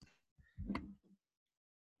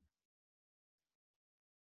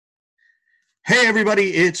Hey,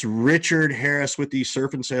 everybody, it's Richard Harris with the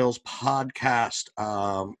Surf and Sales podcast.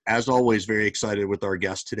 As always, very excited with our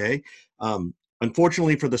guest today.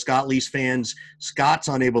 Unfortunately for the Scott Lease fans, Scott's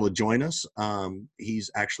unable to join us.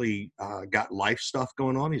 He's actually got life stuff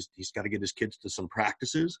going on. He's got to get his kids to some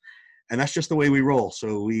practices, and that's just the way we roll.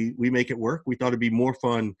 So we make it work. We thought it'd be more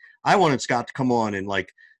fun. I wanted Scott to come on and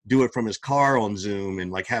do it from his car on Zoom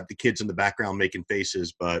and have the kids in the background making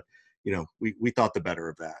faces, but we thought the better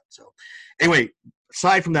of that. So anyway,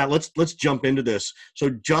 aside from that, let's jump into this. So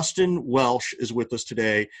Justin Welsh is with us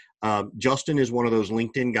today. Justin is one of those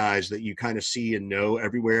LinkedIn guys that you kind of see and know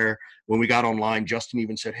everywhere. When we got online, Justin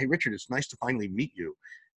even said, "Hey, Richard, it's nice to finally meet you."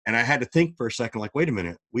 And I had to think for a second, wait a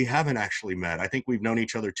minute, we haven't actually met. I think we've known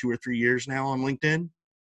each other 2 or 3 years now on LinkedIn.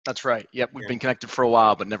 That's right. Yep. We've Yeah. been connected for a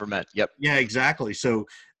while, but never met. Yep. Yeah, exactly. So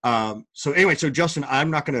Justin, I'm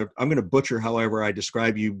gonna butcher however I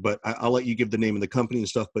describe you, but I'll let you give the name of the company and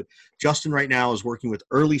stuff. But Justin right now is working with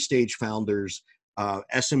early stage founders.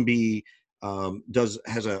 SMB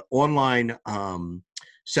has an online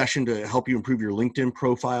session to help you improve your LinkedIn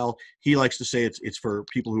profile. He likes to say it's for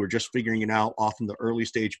people who are just figuring it out, often the early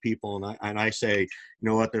stage people. And I say, you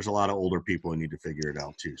know what, there's a lot of older people who need to figure it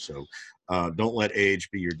out too. So don't let age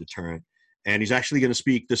be your deterrent. And he's actually going to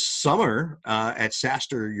speak this summer at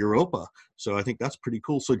SaaStr Europa. So I think that's pretty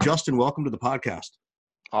cool. So Justin, welcome to the podcast.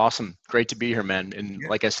 Awesome. Great to be here, man. And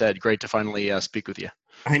like I said, great to finally speak with you.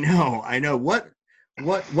 I know.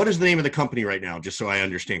 What is the name of the company right now? Just so I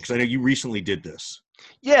understand, because I know you recently did this.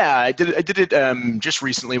 Yeah, I did it just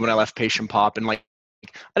recently when I left Patient Pop, and I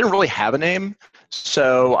didn't really have a name,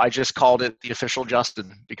 so I just called it the official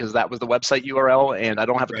Justin because that was the website URL, and I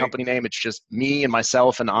don't have a company name. It's just me and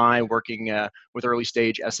myself and I working with early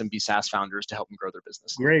stage SMB SaaS founders to help them grow their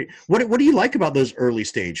business. Great. What do you like about those early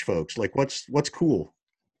stage folks? What's cool?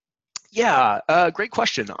 Yeah, great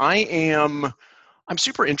question. I'm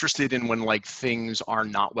super interested in when things are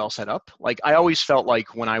not well set up. I always felt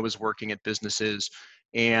like when I was working at businesses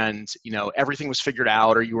and everything was figured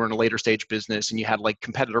out, or you were in a later stage business and you had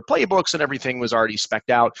competitor playbooks and everything was already specced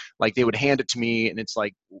out, they would hand it to me and it's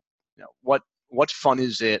what fun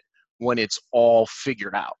is it when it's all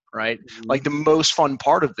figured out, right? Mm-hmm. The most fun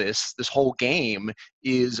part of this whole game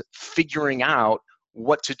is figuring out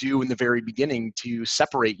what to do in the very beginning to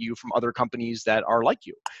separate you from other companies that are like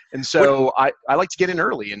you. And so I like to get in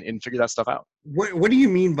early and figure that stuff out. What do you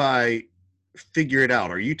mean by figure it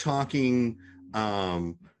out? Are you talking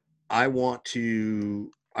I want to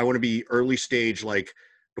be early stage,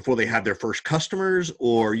 before they have their first customers,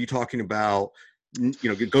 or are you talking about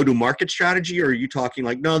go to market strategy, or are you talking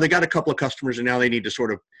no, they got a couple of customers and now they need to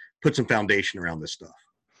sort of put some foundation around this stuff?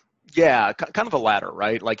 Yeah, kind of a ladder,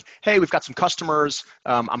 right? Hey, we've got some customers.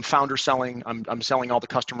 I'm founder selling. I'm selling all the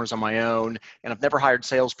customers on my own, and I've never hired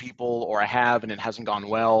salespeople, or I have, and it hasn't gone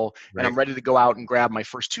well. Right. And I'm ready to go out and grab my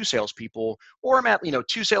first 2 salespeople, or I'm at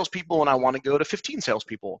 2 salespeople, and I want to go to 15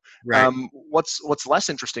 salespeople. Right. What's less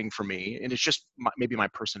interesting for me, and it's just maybe my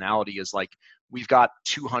personality, is we've got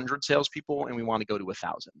 200 salespeople, and we want to go to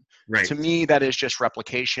 1,000. Right. To me, that is just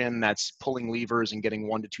replication. That's pulling levers and getting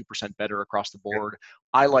 1 to 2% better across the board.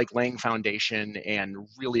 I like laying foundation and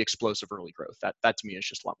really explosive early growth. That to me is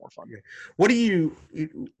just a lot more fun. What do you,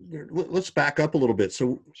 let's back up a little bit.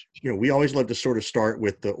 So, we always love to sort of start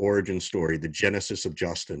with the origin story, the genesis of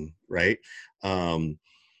Justin, right?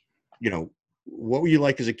 What were you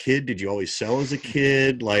like as a kid? Did you always sell as a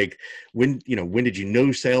kid? When did you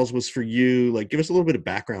know sales was for you? Give us a little bit of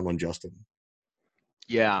background on Justin.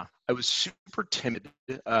 Yeah, I was super timid,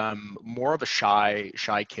 more of a shy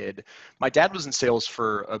kid. My dad was in sales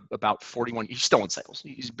for about 41. He's still in sales.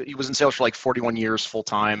 He was in sales for 41 years full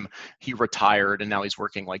time. He retired and now he's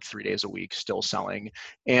working 3 days a week, still selling.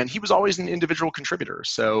 And he was always an individual contributor.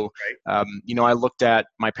 So, I looked at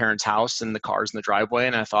my parents' house and the cars in the driveway,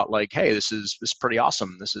 and I thought hey, this is pretty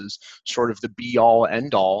awesome. This is sort of the be all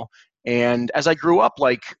end all. And as I grew up,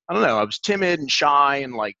 I don't know, I was timid and shy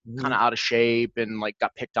and kind of out of shape and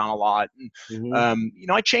got picked on a lot. And,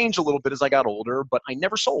 I changed a little bit as I got older, but I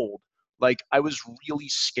never sold. I was really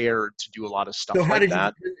scared to do a lot of stuff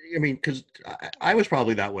that. Because I was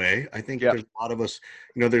probably that way. I think there's a lot of us,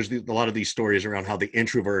 there's a lot of these stories around how the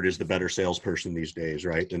introvert is the better salesperson these days,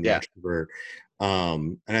 right? Than the extrovert.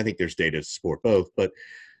 And I think there's data to support both. But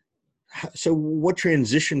so what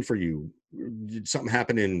transitioned for you? Did something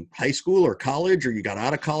happen in high school or college, or you got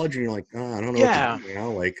out of college and you're I don't know what to do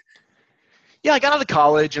now? Yeah, I got out of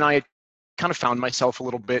college and I kind of found myself a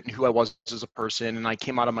little bit and who I was as a person, and I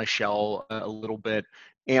came out of my shell a little bit.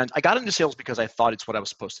 And I got into sales because I thought it's what I was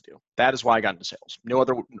supposed to do. That is why I got into sales. No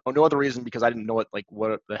other reason, because I didn't know what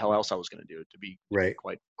the hell else I was going to do, to be Right.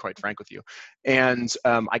 quite frank with you. And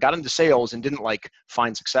I got into sales and didn't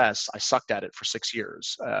find success. I sucked at it for 6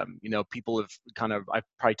 years. People have I've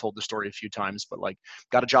probably told the story a few times, but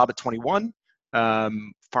got a job at 21,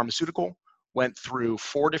 pharmaceutical, went through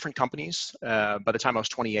 4 different companies by the time I was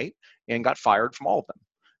 28, and got fired from all of them.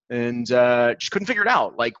 And just couldn't figure it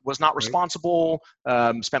out. Was not Right. responsible.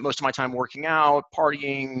 Spent most of my time working out,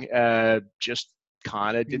 partying. Just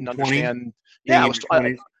kind of didn't 20, understand. being Yeah, in your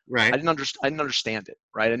 20s. Right. I didn't understand it.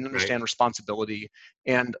 Right, I didn't Right. understand responsibility.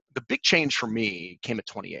 And the big change for me came at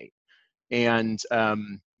 28. And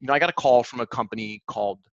I got a call from a company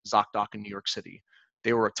called ZocDoc in New York City.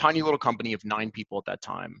 They were a tiny little company of 9 people at that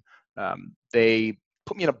time. They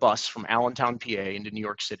put me in a bus from Allentown, PA, into New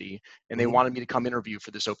York City, and they Mm-hmm. wanted me to come interview for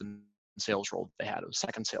this open sales role that they had. It was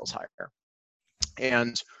second sales hire.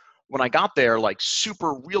 And when I got there,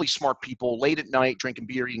 super, really smart people, late at night, drinking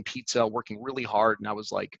beer, eating pizza, working really hard. And I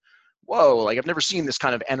was like, whoa, I've never seen this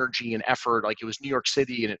kind of energy and effort. It was New York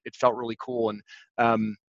City, and it felt really cool.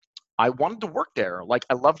 And I wanted to work there.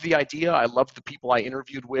 I loved the idea. I loved the people I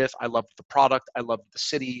interviewed with. I loved the product. I loved the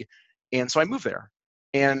city. And so I moved there.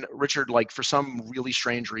 And Richard, for some really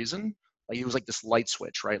strange reason, it was this light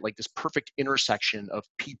switch, right? This perfect intersection of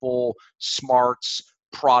people, smarts,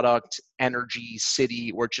 product, energy,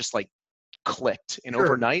 city, where it just clicked. And Sure.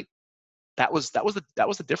 overnight, that was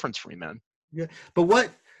the difference for me, man. Yeah. But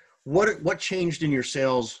what changed in your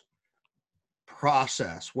sales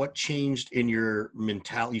process? What changed in your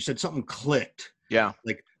mentality? You said something clicked. Yeah.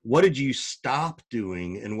 What did you stop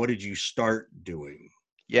doing and what did you start doing?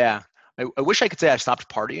 Yeah. I wish I could say I stopped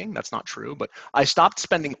partying. That's not true, but I stopped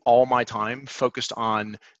spending all my time focused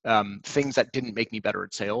on things that didn't make me better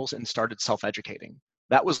at sales, and started self-educating.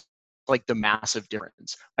 That was the massive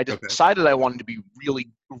difference. I Okay. decided I wanted to be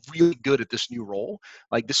really, really good at this new role.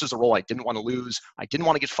 This is a role I didn't want to lose. I didn't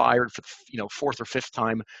want to get fired for the 4th or 5th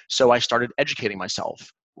time. So I started educating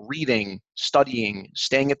myself, reading, studying,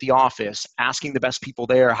 staying at the office, asking the best people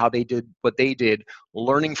there how they did what they did,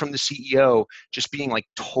 learning from the CEO, just being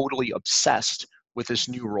totally obsessed with this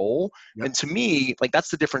new role. Yep. And to me, that's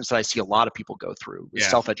the difference that I see a lot of people go through, is Yeah.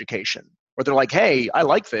 self-education, where they're like, hey, I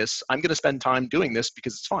like this. I'm going to spend time doing this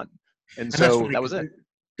because it's fun. And And that's so funny that was 'cause it.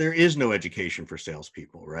 there is no education for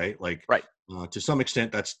salespeople, right? Right. To some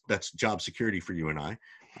extent, that's job security for you and I.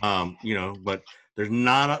 But there's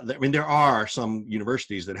not. There are some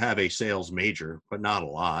universities that have a sales major, but not a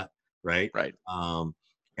lot, right? Right.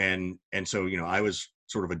 And so I was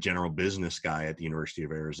sort of a general business guy at the University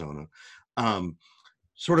of Arizona. Um,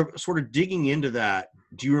 sort of digging into that.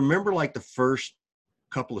 Do you remember the first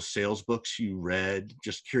couple of sales books you read?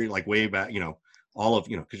 Just curious, way back, all of,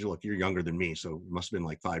 because you're younger than me, so it must have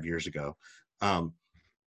been 5 years ago. Um,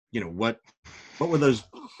 what were those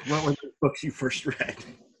books you first read?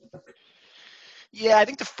 Yeah, I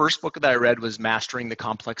think the first book that I read was Mastering the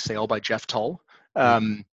Complex Sale by Jeff Tull.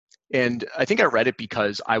 And I think I read it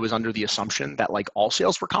because I was under the assumption that all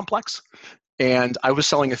sales were complex. And I was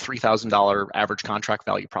selling a $3,000 average contract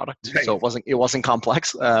value product, Right. so it wasn't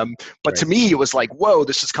complex. But Right. to me, it was whoa,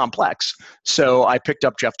 this is complex. So I picked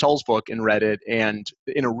up Jeff Tull's book and read it. And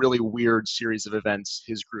in a really weird series of events,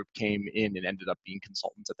 his group came in and ended up being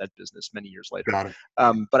consultants at that business many years later. Got it.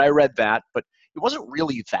 But I read that, but it wasn't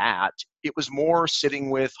really that. It was more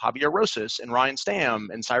sitting with Javier Rosas and Ryan Stam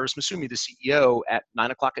and Cyrus Masumi, the CEO, at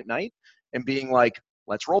 9 o'clock at night, and being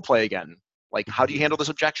let's role play again. How do you handle this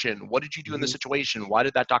objection? What did you do in this situation? Why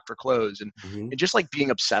did that doctor close? And just being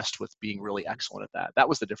obsessed with being really excellent at that. That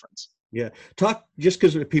was the difference. Yeah. Talk, just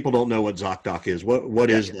because people don't know what ZocDoc is. What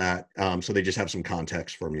Yeah. is that? So they just have some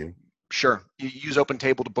context from you. Sure. You use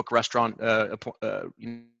OpenTable to book restaurant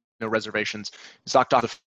reservations. ZocDoc,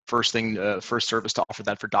 the first service to offer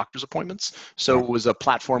that for doctor's appointments. So Got it. it was a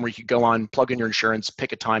platform where you could go on, plug in your insurance,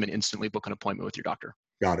 pick a time, and instantly book an appointment with your doctor.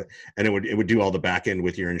 Got it. And it would do all the back end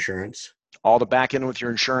with your insurance? All the back end with your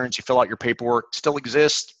insurance. You fill out your paperwork. Still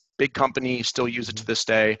exists. Big company, still use it to this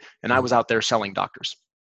day. And I was out there selling doctors.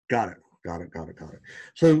 Got it.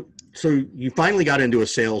 So you finally got into a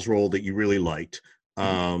sales role that you really liked,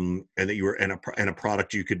 and that you were in a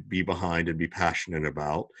product you could be behind and be passionate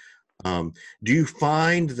about. Do you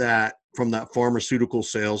find that from that pharmaceutical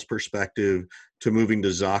sales perspective to moving to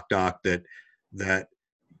ZocDoc that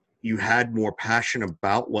you had more passion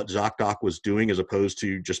about what ZocDoc was doing as opposed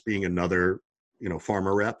to just being another,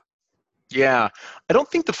 pharma rep? Yeah, I don't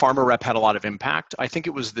think the pharma rep had a lot of impact. I think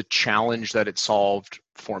it was the challenge that it solved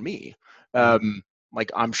for me. I'm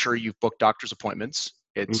sure you've booked doctor's appointments.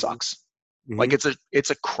 It sucks. Hmm. Like it's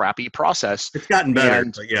a crappy process. It's gotten better,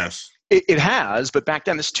 And but yes. it has, but back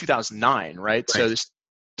then, this is 2009, right? Right. So this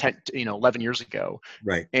 10, 11 years ago.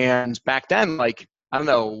 Right. And back then, like, I don't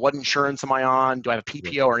know, what insurance am I on? Do I have a Right.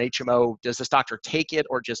 PPO or an HMO? Does this doctor take it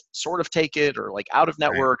or just sort of take it or like out of Right.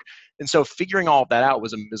 network? And so figuring all of that out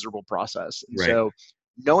was a miserable process. And Right. so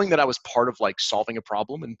knowing that I was part of like solving a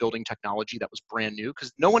problem and building technology that was brand new,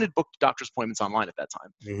 because no one had booked doctor's appointments online at that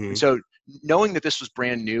time. And Hmm. so knowing that this was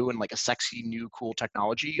brand new and like a sexy, new, cool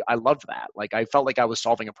technology, I loved that. Like I felt like I was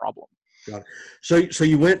solving a problem. Got it. So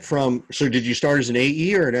you went from, so did you start as an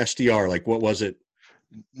AE or an SDR? Like what was it?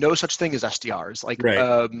 No such thing as SDRs. Like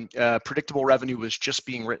Right. predictable revenue was just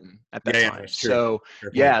being written at that Yeah, yeah, time. that's true. So Fair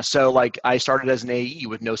point. yeah, so like I started as an AE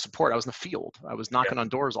with no support. I was in the field. I was Yeah. knocking on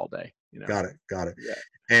doors all day. Got it. Got it. Yeah,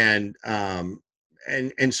 And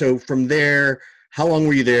and so from there, how long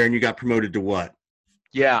were you there and you got promoted to what?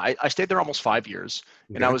 yeah. I stayed there almost 5 years,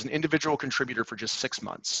 and I Okay. was an individual contributor for just 6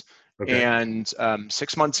 months. Okay. And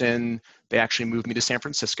 6 months in, they actually moved me to San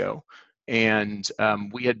Francisco, and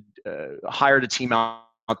we had hired a team out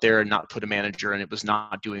there and not put a manager, and it was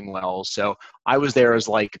not doing well. So I was there as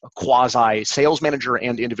like a quasi sales manager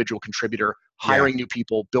and individual contributor, Yeah. hiring new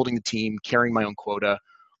people, building the team, carrying my own quota.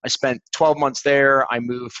 I spent 12 months there. I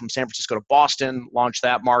moved from San Francisco to Boston, launched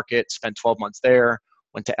that market, spent 12 months there,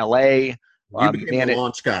 went to LA. You became the Man,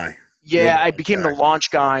 launch guy. You're yeah, the I launch became the guy.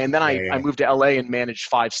 launch guy, and then Yeah, I yeah. moved to LA and managed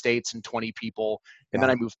 5 states and 20 people. And then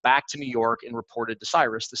Got I it. moved back to New York and reported to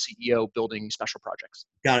Cyrus, the CEO, building special projects.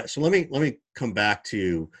 Got it. So let me come back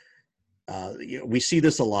to we see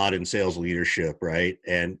this a lot in sales leadership, right?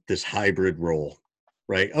 And this hybrid role,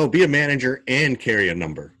 right? Oh, be a manager and carry a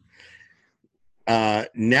number.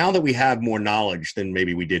 Now that we have more knowledge than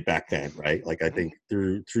maybe we did back then, right? Like I think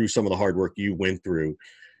through some of the hard work you went through,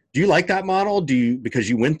 do you like that model? Do you, because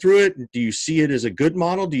you went through it, do you see it as a good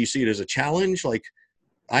model? Do you see it as a challenge? Like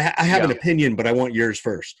I have an Yeah, opinion, but I want yours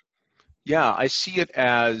first. yeah, I see it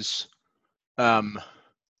as um,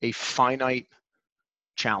 a finite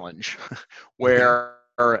challenge Okay. where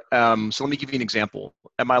so let me give you an example.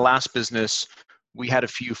 At my last business, we had a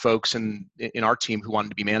few folks in our team who wanted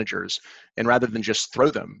to be managers, and rather than just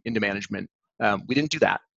throw them into management, we didn't do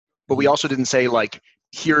that. But we Mhm. also didn't say like,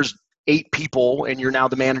 here's 8 people and you're now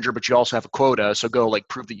the manager, but you also have a quota, so go like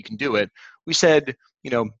prove that you can do it. We said,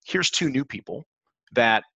 here's 2 new people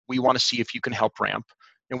that we want to see if you can help ramp,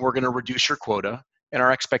 and we're going to reduce your quota. And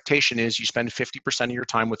our expectation is you spend 50% of your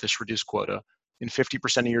time with this reduced quota and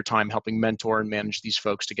 50% of your time helping mentor and manage these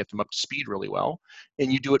folks to get them up to speed really well.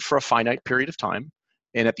 And you do it for a finite period of time.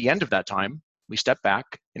 And at the end of that time, we step back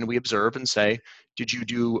and we observe and say, did you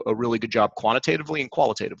do a really good job quantitatively and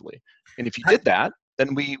qualitatively? And if you How- did that,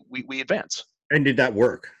 then we advance. And did that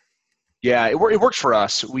work? Yeah, it worked for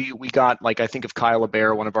us. We got, like, I think of Kyle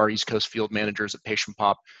LeBear, one of our East Coast field managers at Patient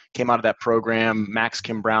Pop, came out of that program. Max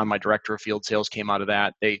Kim Brown, my director of field sales, came out of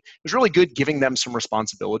that. It was really good giving them some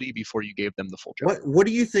responsibility before you gave them the full job. What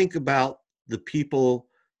do you think about the people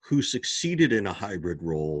who succeeded in a hybrid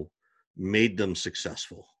role made them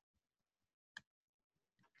successful?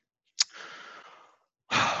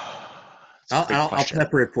 It's a big I'll question.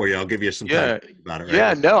 pepper it for you. I'll give you some time to Yeah, think about it, right?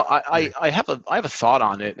 yeah. No, Yeah. I have a thought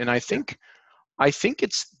on it, and Yeah. I think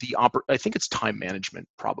it's I think it's time management,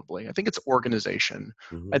 probably. I think it's organization.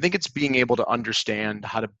 I Hmm. think it's being able to understand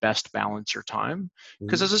how to best balance your time.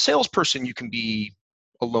 Because Hmm. as a salesperson, you can be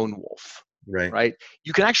a lone wolf, Right. right?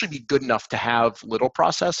 You can actually be good enough to have little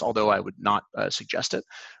process, although I would not suggest it.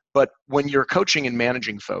 But when you're coaching and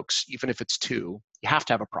managing folks, even if it's 2, you have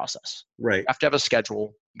to have a process. Right. You have to have a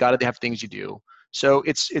schedule. You got to have things you do. So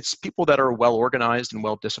it's people that are well organized and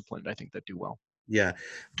well disciplined, I think, that do well. Yeah.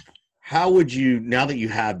 How would you, now that you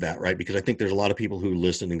have that, right? Because I think there's a lot of people who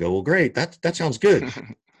listen and go, well, great, that sounds good.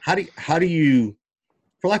 How do you,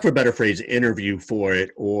 for lack of a better phrase, interview for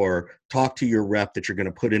it or talk to your rep that you're going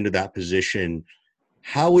to put into that position?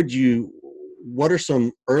 How would you, what are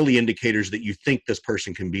some early indicators that you think this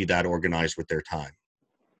person can be that organized with their time?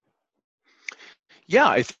 Yeah,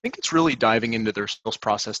 I think it's really diving into their sales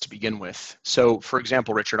process to begin with. So, for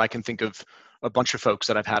example, Richard, I can think of a bunch of folks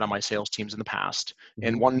that I've had on my sales teams in the past,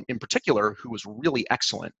 and Hmm. one in particular who was really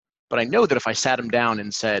excellent. But I know that if I sat him down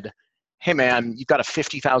and said, "Hey, man, you've got a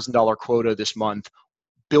 $50,000 quota this month.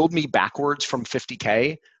 Build me backwards from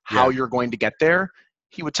 50K, how Yeah. you're going to get there,"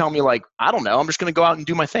 he would tell me like, "I don't know, I'm just going to go out and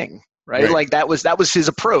do my thing." Right? Right. Like that was his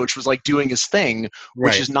approach, was like doing his thing,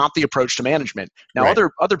 which Right. is not the approach to management. Now Right.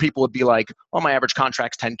 other people would be like, "Well, my average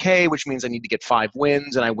contract's 10K, which means I need to get 5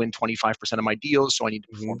 wins and I win 25% of my deals, so I need to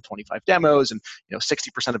Hmm. perform 25 demos and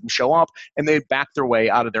 60% of them show up," and they back their way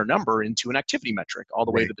out of their number into an activity metric all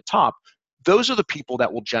the way Right. to the top. those are the people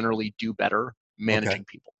that will generally do better Okay. managing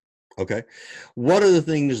people. Okay. What are the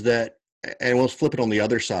things that, and let's flip it on the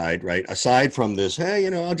other side, right? Aside from this, hey,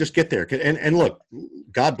 I'll just get there. And look,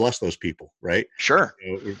 God bless those people, right? Sure.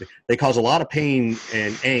 They cause a lot of pain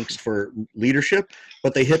and angst for leadership,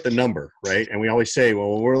 but they hit the number, right? And we always say,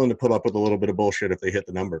 well, we're willing to put up with a little bit of bullshit if they hit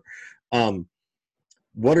the number.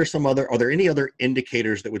 What are there any other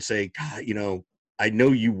indicators that would say, God, I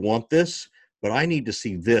know you want this, but I need to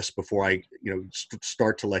see this before I,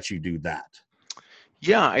 start to let you do that?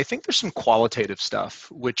 Yeah, I think there's some qualitative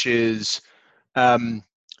stuff, which is, do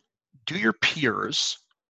your peers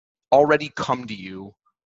already come to you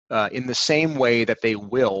in the same way that they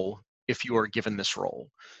will if you are given this role?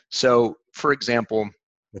 So, for example,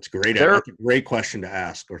 That's great. there, That's a great question to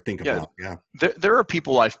ask or think yeah, about. Yeah. there are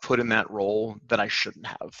people I've put in that role that I shouldn't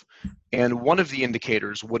have. And one of the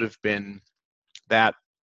indicators would have been that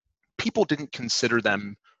people didn't consider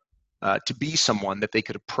them to be someone that they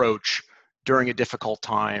could approach during a difficult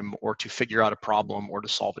time or to figure out a problem or to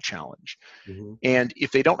solve a challenge. Mm-hmm. And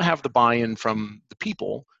if they don't have the buy-in from the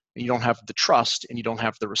people, and you don't have the trust and you don't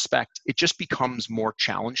have the respect, it just becomes more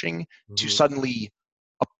challenging to Mm-hmm. suddenly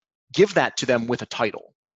give that to them with a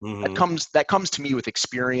title. Mm-hmm. That comes to me with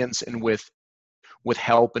experience and with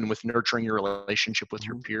help and with nurturing your relationship with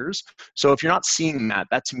your Mm-hmm. peers. So if you're not seeing that,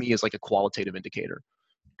 that to me is like a qualitative indicator.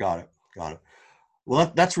 Got it. Got it.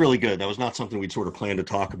 Well, that's really good. That was not something we'd sort of planned to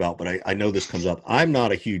talk about, but I know this comes up. I'm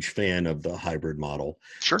not a huge fan of the hybrid model.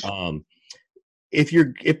 Sure.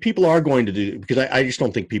 If people are going to do, because I just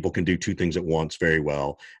don't think people can do two things at once very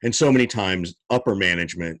well. And so many times upper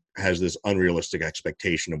management has this unrealistic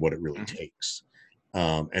expectation of what it really Mm-hmm. takes.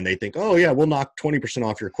 And they think, oh yeah, we'll knock 20%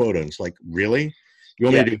 off your quota. And it's like, really? You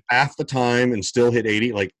want me to do half the time and still hit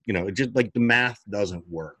 80? Like, it just like the math doesn't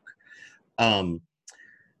work.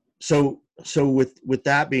 So with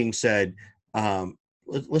that being said,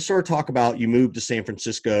 let's sort of talk about, you moved to San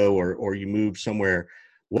Francisco or you moved somewhere.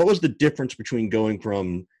 What was the difference between going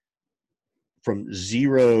from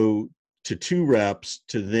 0 to 2 reps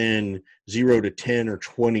to then 0 to 10 or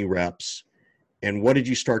 20 reps? And what did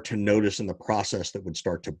you start to notice in the process that would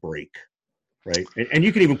start to break? Right. And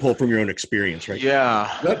you can even pull from your own experience, right? Yeah.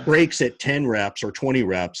 What breaks at 10 reps or 20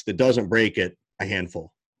 reps that doesn't break at a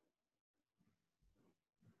handful?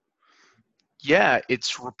 Yeah,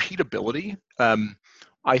 it's repeatability.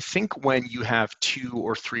 I think when you have 2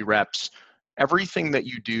 or 3 reps, everything that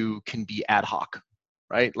you do can be ad hoc,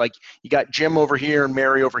 right? Like you got Jim over here and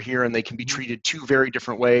Mary over here, and they can be treated 2 very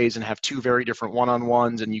different ways and have 2 very different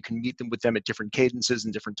one-on-ones, and you can meet them with them at different cadences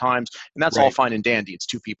and different times, and that's all fine and dandy. It's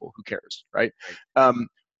 2 people, who cares, right?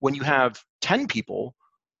 When you have 10 people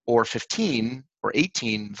or 15 or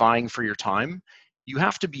 18 vying for your time, you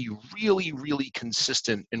have to be really, really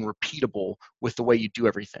consistent and repeatable with the way you do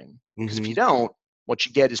everything. Because if you don't, what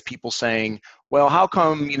you get is people saying, well, how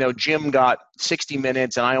come, Jim got 60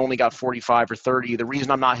 minutes and I only got 45 or 30? The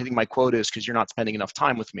reason I'm not hitting my quota is because you're not spending enough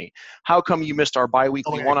time with me. How come you missed our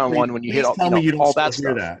biweekly one-on-one when you hit tell me you don't all still that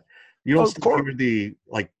hear stuff? that. You don't still hear the,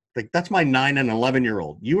 like that's my 9 and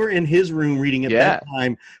 11-year-old. You were in his room reading at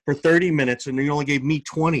bedtime for 30 minutes and you only gave me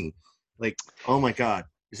 20. Like, oh my God.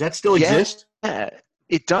 Does that still exist? Yeah,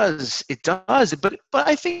 it does. It does. But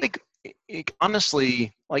I think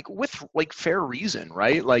honestly, like with like fair reason,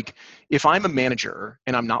 right? Like if I'm a manager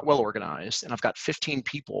and I'm not well organized and I've got 15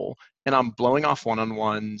 people and I'm blowing off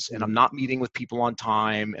one-on-ones and I'm not meeting with people on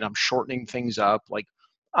time and I'm shortening things up, like,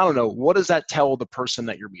 I don't know, what does that tell the person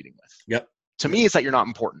that you're meeting with? Yep. To me, it's that you're not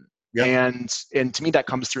important. Yep. And to me, that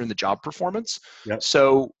comes through in the job performance. Yep.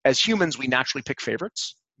 So as humans, we naturally pick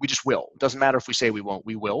favorites. We just will. It doesn't matter if we say we won't,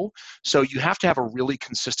 we will. So you have to have a really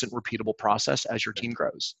consistent, repeatable process as your team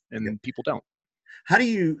grows, and people don't. How do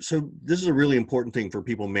you, so this is a really important thing for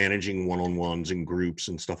people managing one-on-ones and groups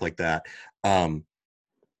and stuff like that. How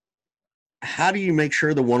do you make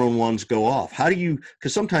sure the one-on-ones go off? How do you,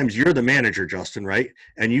 because sometimes you're the manager, Justin, right?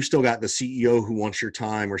 And you've still got the CEO who wants your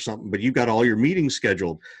time or something, but you've got all your meetings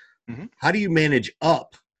scheduled. Mm-hmm. How do you manage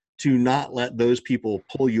up to not let those people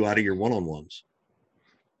pull you out of your one-on-ones?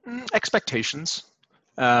 Expectations.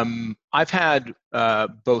 I've had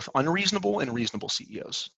both unreasonable and reasonable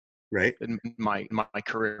CEOs, right, in my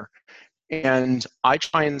career, and I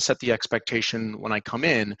try and set the expectation when I come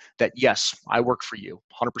in that yes, I work for you,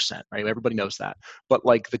 100%. Right, everybody knows that. But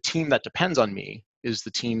like the team that depends on me is the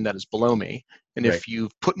team that is below me, and if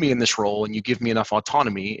you've put me in this role and you give me enough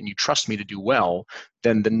autonomy and you trust me to do well,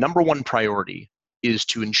 then the number one priority is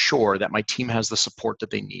to ensure that my team has the support that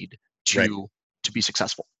they need to be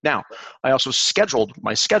successful. Now, I also scheduled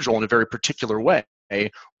my schedule in a very particular way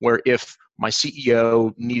where if my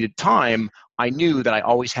CEO needed time, I knew that I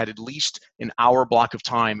always had at least an hour block of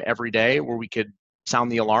time every day where we could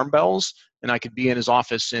sound the alarm bells and I could be in his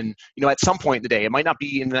office. And, at some point in the day, it might not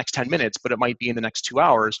be in the next 10 minutes, but it might be in the next 2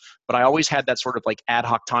 hours. But I always had that sort of like ad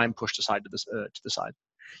hoc time pushed aside to the side.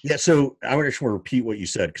 Yeah. So I just want to repeat what you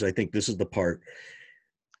said, because I think this is the part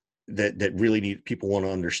that really people want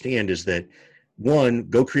to understand, is that one,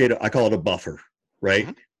 go create I call it a buffer, right?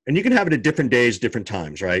 Mm-hmm. And you can have it at different days, different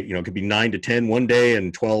times, right? It could be 9 to 10 one day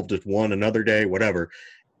and 12 to 1 another day, whatever.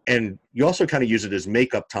 And you also kind of use it as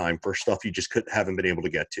makeup time for stuff you just haven't been able to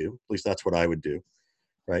get to. At least that's what I would do,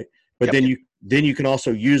 right? But Yep. then you can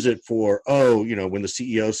also use it for, when the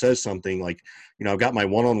CEO says something like, I've got my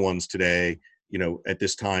one-on-ones today, at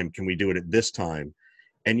this time, can we do it at this time?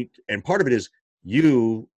 And part of it is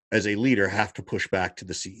you as a leader have to push back to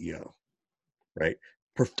the CEO, right?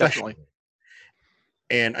 Professionally. Definitely.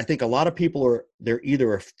 And I think a lot of people they're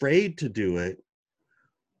either afraid to do it,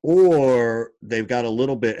 or they've got a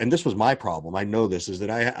little bit, and this was my problem, I know this, is that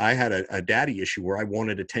I had a daddy issue where I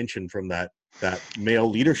wanted attention from that male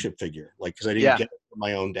leadership figure, like, because I didn't get it from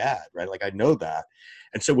my own dad, right? Like, I know that.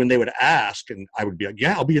 And so when they would ask, and I would be like,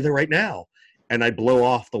 yeah, I'll be there right now. And I'd blow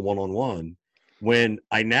off the one-on-one. When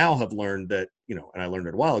I now have learned that, and I learned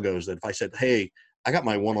it a while ago, is that if I said, hey, I got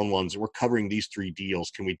my one-on-ones, we're covering these 3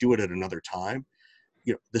 deals, can we do it at another time?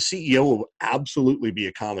 The CEO will absolutely be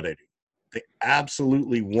accommodating. They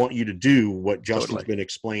absolutely want you to do what Justin's been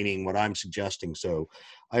explaining, what I'm suggesting. So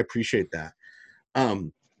I appreciate that.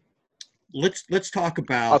 Let's talk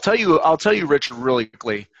about. I'll tell you, Richard, really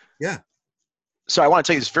quickly. Yeah. So I want to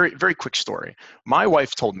tell you this very, very quick story. My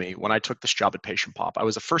wife told me when I took this job at Patient Pop, I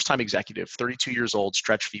was a first-time executive, 32 years old,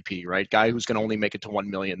 stretch VP, right? Guy who's going to only make it to 1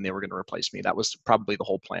 million. They were going to replace me. That was probably the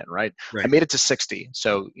whole plan, right? I made it to 60.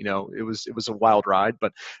 So, it was a wild ride.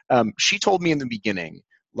 But she told me in the beginning,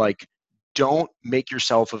 like, don't make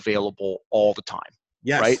yourself available all the time.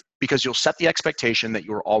 Yes. Right? Because you'll set the expectation that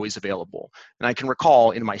you're always available. And I can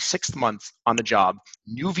recall in my 6th month on the job,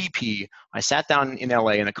 new VP, I sat down in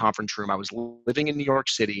LA in a conference room. I was living in New York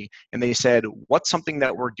City, and they said, what's something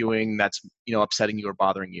that we're doing that's, upsetting you or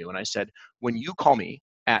bothering you? And I said, when you call me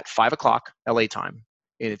at 5 o'clock LA time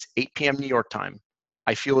and it's 8 p.m. New York time,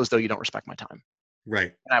 I feel as though you don't respect my time.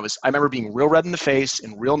 Right. And I remember being real red in the face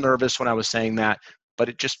and real nervous when I was saying that, but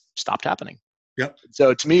it just stopped happening. Yep.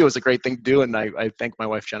 So to me, it was a great thing to do, and I thank my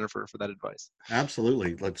wife Jennifer for that advice.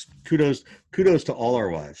 Absolutely. Kudos to all our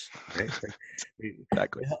wives. Right?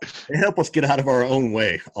 Exactly. They help us get out of our own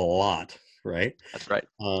way a lot. Right. That's right.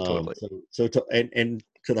 Totally. So and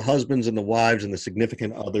to the husbands and the wives and the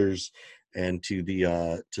significant others, and to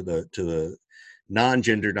the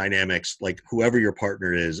non-gender dynamics, like whoever your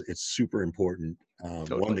partner is, it's super important.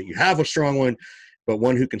 One that you have a strong one, but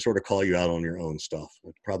one who can sort of call you out on your own stuff.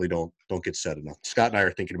 Like, probably don't get said enough. Scott and I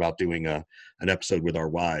are thinking about doing an episode with our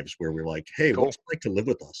wives where we're like, hey, what's it like to live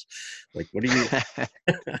with us? Like, what do you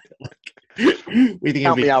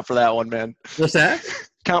Count me out for that one, man. What's that?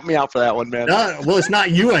 Count me out for that one, man. No, well, it's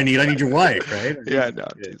not you I need your wife, right? Yeah, no.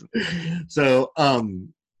 So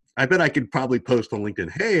I bet I could probably post on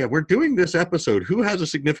LinkedIn, hey, we're doing this episode. Who has a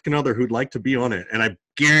significant other who'd like to be on it? And I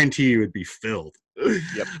guarantee you it'd be filled.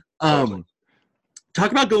 Yep. Totally.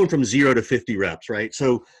 Talk about going from 0 to 50 reps, right?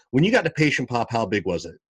 So when you got to Patient Pop, how big was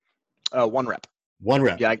it? 1 rep. 1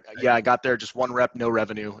 rep. Yeah, I got there just 1 rep, no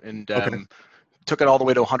revenue, and took it all the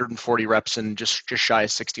way to 140 reps and just shy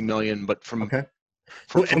of 60 million. But from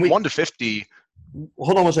 1 to 50.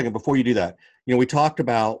 Hold on one second before you do that. We talked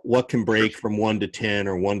about what can break from 1 to 10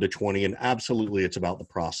 or 1 to 20, and absolutely it's about the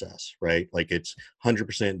process, right? Like, it's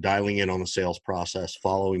 100% dialing in on the sales process,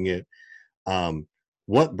 following it.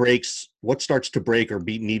 What starts to break or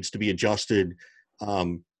needs to be adjusted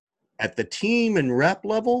at the team and rep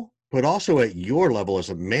level, but also at your level as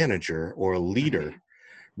a manager or a leader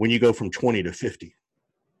when you go from 20 to 50.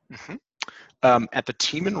 At the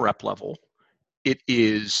team and rep level, it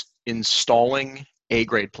is installing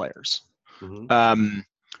A-grade players.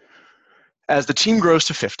 As the team grows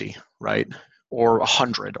to 50, right, or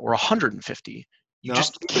 100 or 150, you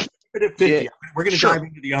just at 50. We're going to dive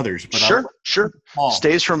into the others. But sure.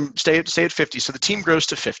 Stay at 50. So the team grows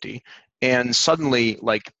to 50, and suddenly,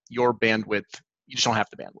 like, your bandwidth, you just don't have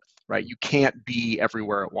the bandwidth, right? You can't be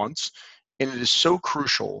everywhere at once, and it is so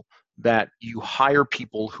crucial that you hire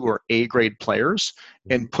people who are A-grade players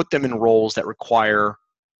and put them in roles that require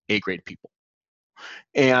A-grade people.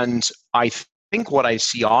 And I think what I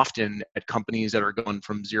see often at companies that are going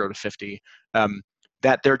from 0 to 50,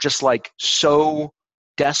 that they're just like so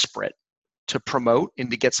desperate to promote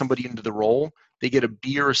and to get somebody into the role, they get a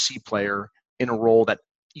B or a C player in a role that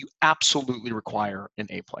you absolutely require an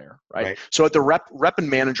A player, right? Right. So at the rep and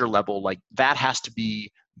manager level, like that has to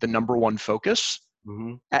be the number one focus.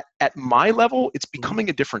 Mm-hmm. At my level, it's Mm-hmm. becoming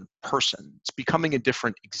a different person. It's becoming a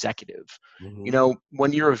different executive. Mm-hmm. You know,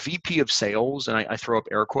 when you're a VP of sales, and I throw up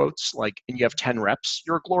air quotes, like, and you have 10 reps,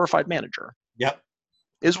 you're a glorified manager. Yep.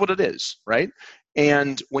 Is what it is, right?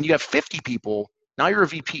 And when you have 50 people, now you're a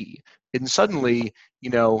VP, and suddenly,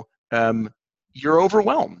 you know, you're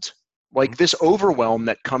overwhelmed. Mm-hmm. Like this overwhelm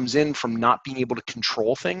that comes in from not being able to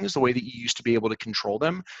control things the way that you used to be able to control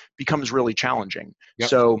them becomes really challenging. Yep.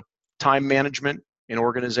 So time management in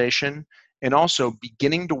organization, and also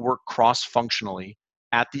beginning to work cross-functionally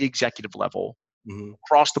at the executive level, Mm-hmm.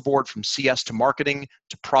 across the board from CS to marketing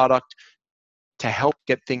to product, to help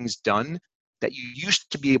get things done that you used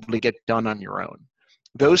to be able to get done on your own. Got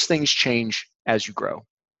it. Those things change as you grow.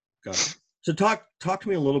 Got it. So talk to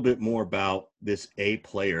me a little bit more about this A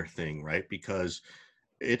player thing, right? Because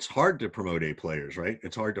it's hard to promote A players, right?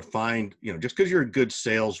 It's hard to find, just because you're a good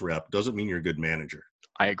sales rep doesn't mean you're a good manager,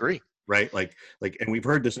 I agree. right? And we've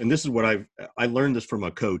heard this, and this is what I learned this from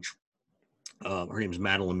a coach. Her name is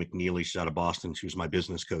Madeline McNeely. She's out of Boston. She was my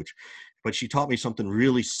business coach, but she taught me something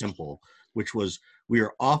really simple, which was we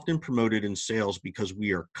are often promoted in sales because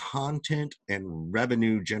we are content and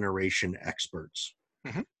revenue generation experts.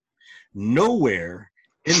 Mm-hmm. Nowhere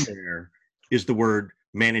in there is the word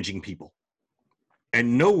managing people.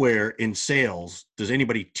 And nowhere in sales does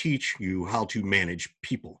anybody teach you how to manage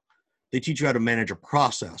people. They teach you how to manage a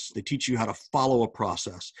process. They teach you how to follow a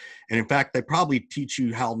process. And in fact, they probably teach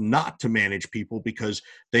you how not to manage people because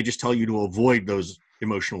they just tell you to avoid those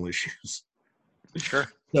emotional issues. Sure.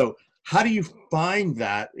 So how do you find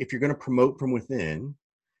that if you're going to promote from within,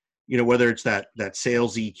 whether it's that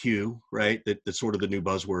sales EQ, right? That's sort of the new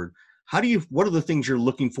buzzword. What are the things you're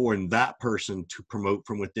looking for in that person to promote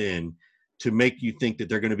from within to make you think that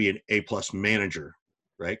they're going to be an A+ manager,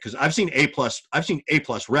 right? Because I've seen A+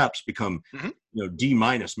 reps become, Mm-hmm. D-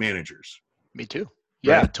 managers. Me too.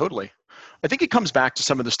 Yeah, Right. totally. I think it comes back to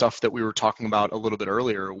some of the stuff that we were talking about a little bit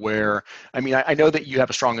earlier, where, I mean, I know that you have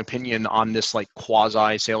a strong opinion on this like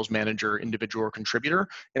quasi sales manager, individual or contributor.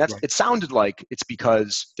 And Right. it sounded like it's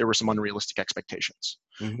because there were some unrealistic expectations.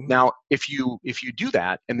 Mm-hmm. Now, if you do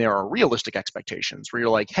that and there are realistic expectations where you're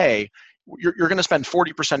like, hey, you're going to spend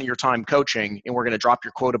 40% of your time coaching and we're going to drop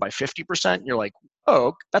your quota by 50%, and you're like,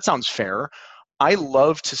 oh, that sounds fair. I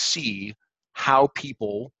love to see how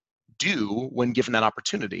people do when given that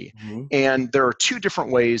opportunity. Mm-hmm. And there are two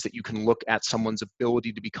different ways that you can look at someone's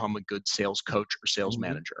ability to become a good sales coach or sales Mm-hmm.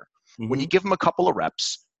 manager. When Mm-hmm. you give them a couple of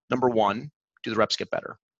reps, number one, do the reps get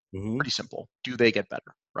better? Mm-hmm. Pretty simple. Do they get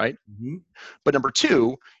better, right? Mm-hmm. But number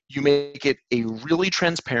two, you make it a really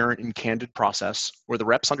transparent and candid process where the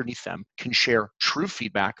reps underneath them can share true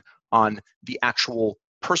feedback on the actual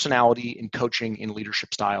personality and coaching and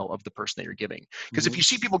leadership style of the person that you're giving. Because if Mm-hmm. you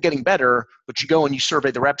see people getting better, but you go and you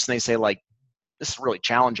survey the reps and they say like, this is really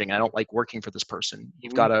challenging, I don't like working for this person,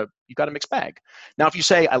 you've got a mixed bag. Now, if you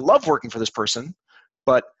say, I love working for this person,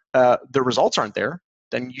 but the results aren't there,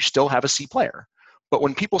 then you still have a C player. But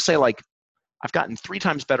when people say like, I've gotten 3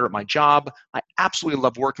 times better at my job, I absolutely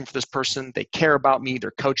love working for this person, they care about me,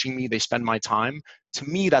 they're coaching me, they spend my time, to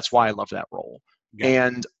me, that's why I love that role. Yeah.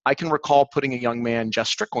 And I can recall putting a young man, Jeff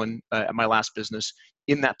Strickland, at my last business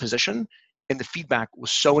in that position, and the feedback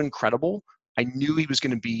was so incredible. I knew he was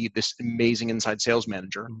going to be this amazing inside sales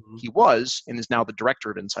manager. Mm-hmm. He was, and is now the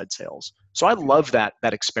director of inside sales. So I love that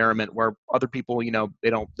experiment where other people, they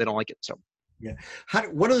don't like it. So Yeah.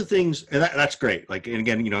 What are the things, and that's great. Like, and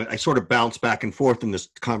again, I sort of bounce back and forth in this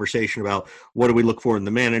conversation about what do we look for in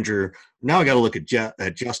the manager. Now I got to look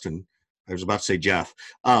at Justin. I was about to say Jeff,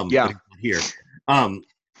 yeah. but here.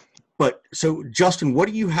 But so Justin, what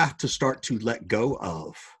do you have to start to let go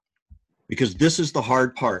of? Because this is the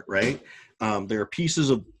hard part, right? There are pieces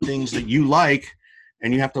of things that you like,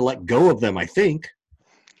 and you have to let go of them, I think.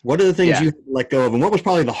 What are the things Yeah. you have to let go of? And what was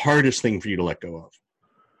probably the hardest thing for you to let go of?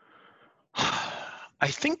 I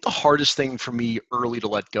think the hardest thing for me early to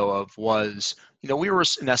let go of was, we were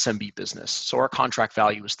an SMB business. So our contract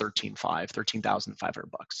value was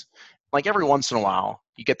 $13,500. Like every once in a while,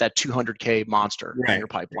 you get that 200K monster in your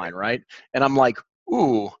pipeline, right? And I'm like,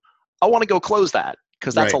 ooh, I want to go close that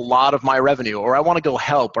because that's a lot of my revenue, or I want to go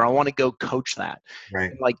help, or I want to go coach that. Right.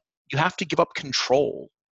 And like, you have to give up control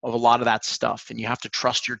of a lot of that stuff, and you have to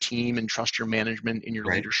trust your team and trust your management and your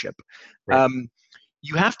leadership. Right.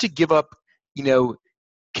 You have to give up,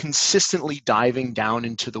 consistently diving down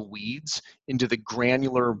into the weeds, into the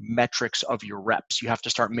granular metrics of your reps. You have to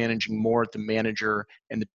start managing more at the manager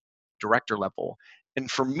and the director level. And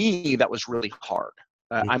for me, that was really hard,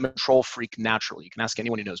 I'm a control freak naturally. You can ask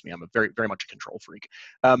anyone who knows me. I'm a very, very much a control freak.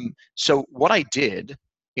 So what I did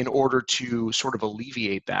in order to sort of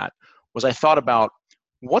alleviate that was I thought about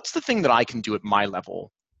what's the thing that I can do at my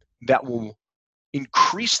level that will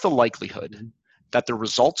increase the likelihood that the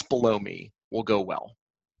results below me will go well,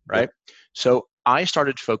 right? Yep. So I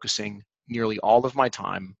started focusing nearly all of my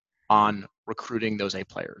time on recruiting those A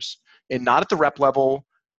players, and not at the rep level,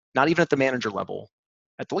 not even at the manager level,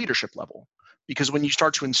 at the leadership level. Because when you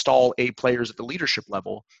start to install A players at the leadership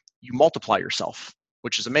level, you multiply yourself,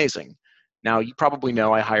 which is amazing. Now, you probably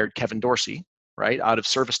know I hired Kevin Dorsey, right, out of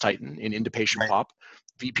Service Titan in Into Patient Right. Pop,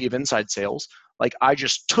 VP of Inside Sales. Like, I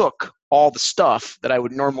just took all the stuff that I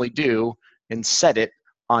would normally do and set it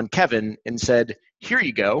on Kevin and said, here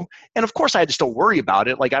you go. And of course, I had to still worry about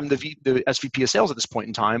it. Like, I'm the SVP of sales at this point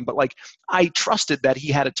in time, but like, I trusted that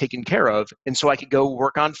he had it taken care of. And so I could go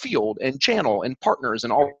work on field and channel and partners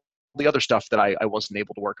and all the other stuff that I wasn't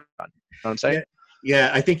able to work on. You know what I'm saying? Yeah.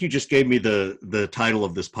 Yeah, I think you just gave me the title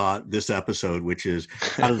of this episode, which is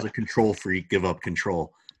how does a control freak give up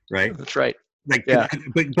control, right? That's right. Like, Yeah.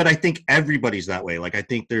 but I think everybody's that way. Like, I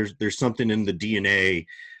think there's something in the DNA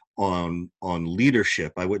on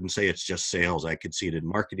leadership. I wouldn't say it's just sales. I could see it in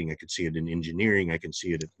marketing. I could see it in engineering. I can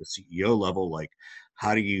see it at the CEO level. Like,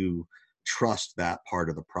 how do you trust that part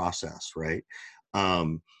of the process, right?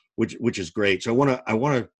 Which is great. So I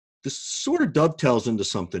want to this sort of dovetails into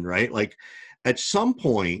something, right? Like, at some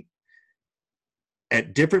point,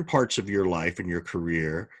 at different parts of your life and your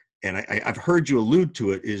career, and I've heard you allude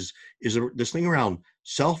to it, is this thing around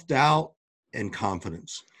self-doubt and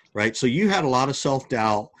confidence, right? So you had a lot of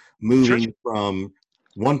self-doubt Sure. moving from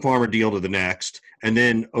one farmer deal to the next, and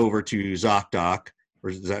then over to ZocDoc,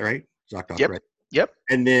 or is that right? ZocDoc, Yep. right? Yep.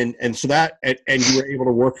 And you were able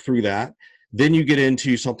to work through that. Then you get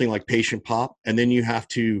into something like Patient Pop, and then you have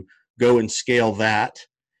to go and scale that.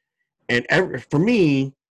 And for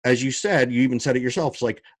me, as you said, you even said it yourself, it's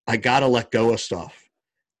like, I got to let go of stuff.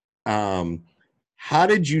 Um, how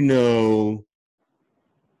did you know,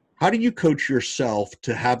 how do you coach yourself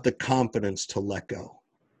to have the confidence to let go?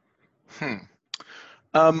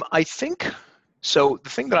 I think so. The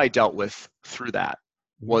thing that I dealt with through that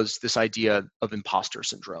was this idea of imposter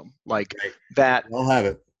syndrome, like Right. that I'll have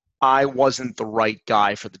it. I wasn't the right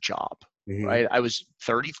guy for the job, Mm-hmm. right? I was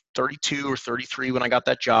 30, 32 or 33 when I got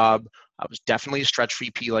that job. I was definitely a stretch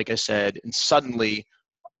VP, like I said, and suddenly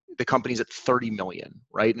the company's at 30 million,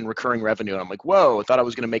 right, in recurring revenue. And I'm like, whoa, I thought I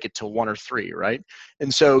was going to make it to 1 or 3, right?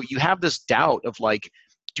 And so you have this doubt of like,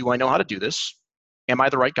 do I know how to do this? Am I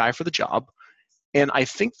the right guy for the job? And I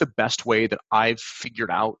think the best way that I've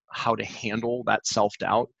figured out how to handle that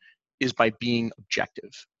self-doubt is by being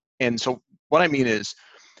objective. And so what I mean is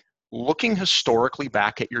looking historically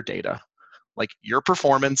back at your data, like your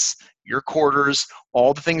performance, your quarters,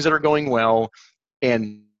 all the things that are going well,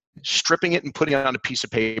 and stripping it and putting it on a piece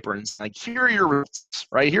of paper and like, here are your results,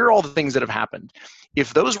 right? Here are all the things that have happened.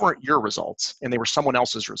 If those weren't your results and they were someone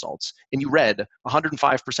else's results, and you read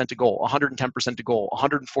 105% to goal, 110% to goal,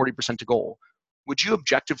 140% to goal, would you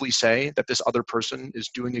objectively say that this other person is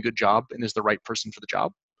doing a good job and is the right person for the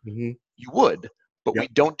job? Mm-hmm. You would, but we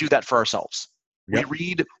Yep. don't do that for ourselves. We Yep.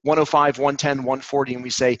 read 105, 110, 140, and we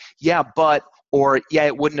say, yeah, but, or yeah,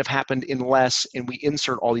 it wouldn't have happened unless, and we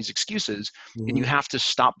insert all these excuses. And you Mm-hmm. have to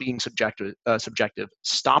stop being subjective,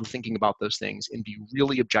 stop thinking about those things, and be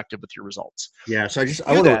really objective with your results. Yeah. So I Do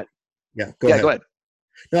want to, that. yeah, go Yeah, ahead. go ahead.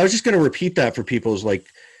 No, I was just going to repeat that for people is like,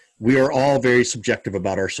 we are all very subjective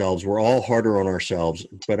about ourselves. We're all harder on ourselves,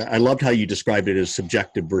 but I loved how you described it as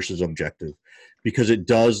subjective versus objective, because it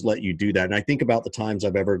does let you do that. And I think about the times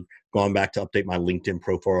I've ever gone back to update my LinkedIn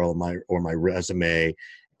profile or my resume,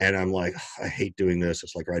 and I'm like, I hate doing this.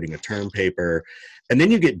 It's like writing a term paper. And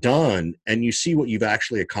then you get done and you see what you've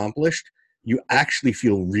actually accomplished. You actually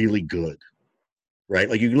feel really good. Right?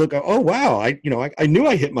 Like, you look, oh wow, I knew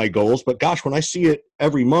I hit my goals, but gosh, when I see it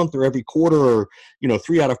every month or every quarter, or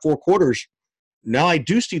 3 out of 4 quarters, now I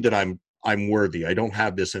do see that I'm worthy. I don't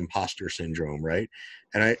have this imposter syndrome, right?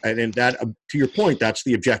 And that, to your point, that's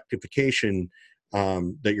the objectification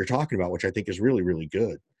that you're talking about, which I think is really, really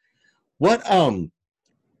good. What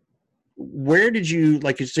where did you,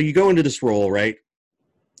 like, so you go into this role, right?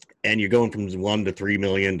 And you're going from 1 to 3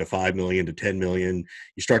 million to 5 million to 10 million.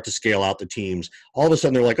 You start to scale out the teams. All of a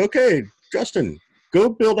sudden they're like, okay, Justin, go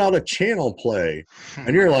build out a channel play.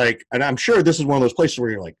 And you're like, and I'm sure this is one of those places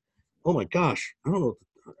where you're like, oh my gosh, I don't know.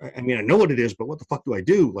 I mean, I know what it is, but what the fuck do I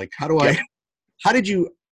do? Like, Yep. how did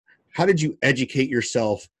you educate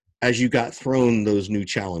yourself as you got thrown those new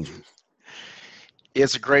challenges?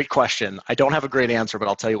 It's a great question. I don't have a great answer, but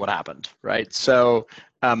I'll tell you what happened, right? So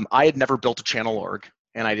I had never built a channel org.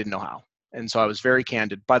 and I didn't know how. And so I was very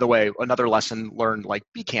candid. By the way, another lesson learned, like,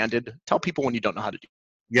 be candid. Tell people when you don't know how to do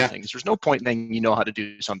Yeah. things. There's no point in saying you know how to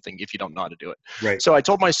do something if you don't know how to do it. Right. So I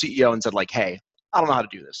told my CEO and said, like, hey, I don't know how to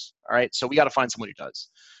do this. All right. So we got to find someone who does.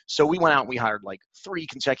 So we went out and we hired like 3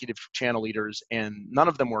 consecutive channel leaders, and none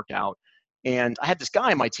of them worked out. And I had this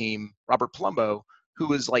guy on my team, Robert Palumbo, who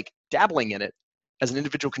was like dabbling in it as an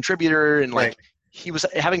individual contributor, and like Right. he was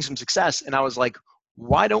having some success. And I was like,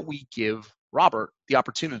 why don't we give Robert the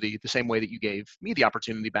opportunity the same way that you gave me the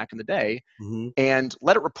opportunity back in the day, Mm-hmm. and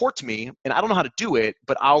let it report to me? And I don't know how to do it,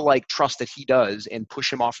 but I'll like trust that he does and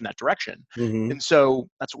push him off in that direction. Mm-hmm. And so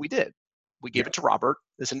that's what we did. We gave Yeah. it to Robert,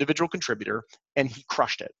 this individual contributor, and he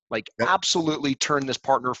crushed it. Like, Yep. absolutely turned this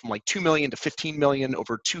partner from like 2 million to 15 million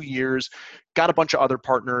over 2 years, got a bunch of other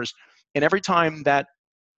partners. And every time that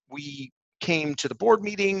we came to the board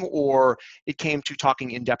meeting or it came to talking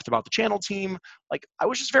in depth about the channel team, like, I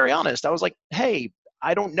was just very honest. I was like, hey,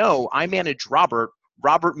 I don't know. I manage Robert.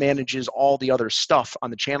 Robert manages all the other stuff on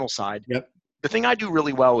the channel side. Yep. The thing I do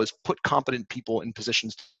really well is put competent people in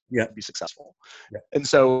positions to Yep. be successful. Yep. And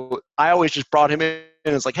so I always just brought him in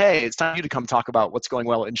and it's like, hey, it's time for you to come talk about what's going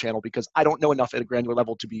well in channel, because I don't know enough at a granular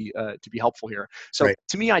level to be helpful here. So Right.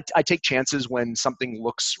 to me, I take chances when something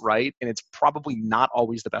looks right, and it's probably not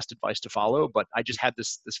always the best advice to follow, but I just had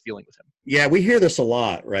this feeling with him. Yeah, we hear this a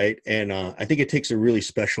lot, right? And I think it takes a really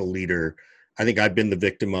special leader. I think I've been the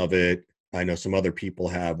victim of it. I know some other people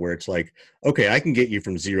have, where it's like, okay, I can get you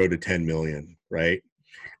from 0 to 10 million, right?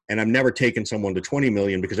 And I've never taken someone to 20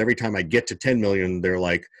 million, because every time I get to 10 million, they're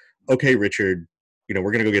like, okay, Richard,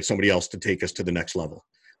 we're going to go get somebody else to take us to the next level,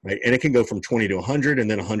 right? And it can go from 20 to 100 and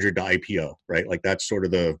then 100 to IPO, right? Like, that's sort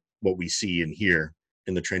of what we see and hear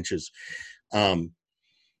in the trenches. The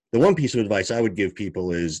one piece of advice I would give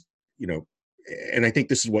people is, and I think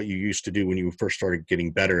this is what you used to do when you first started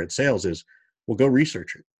getting better at sales, is, well, go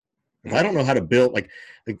research it. If I don't know how to build, like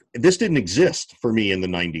this didn't exist for me in the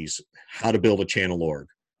 90s, how to build a channel org,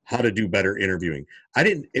 how to do better interviewing.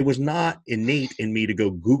 It was not innate in me to go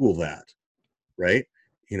Google that, right?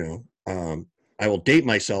 I will date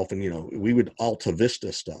myself, and, we would Alta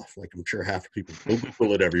Vista stuff. Like, I'm sure half the people go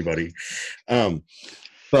Google it, everybody. And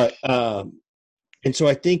so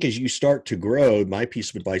I think as you start to grow, my piece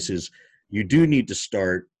of advice is you do need to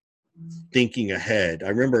start thinking ahead. I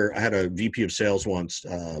remember I had a VP of sales once.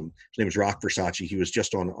 His name was Rock Versace. He was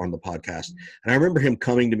just on the podcast. And I remember him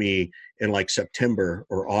coming to me in like September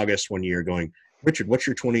or August one year going, Richard, what's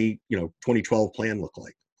your 2012 plan look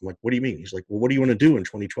like? I'm like, what do you mean? He's like, well, what do you want to do in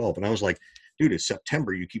 2012? And I was like, dude, it's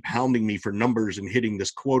September. You keep hounding me for numbers and hitting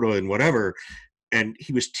this quota and whatever. And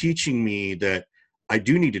he was teaching me that I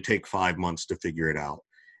do need to take 5 months to figure it out.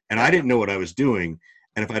 And I didn't know what I was doing.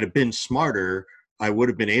 And if I'd have been smarter, I would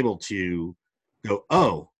have been able to go,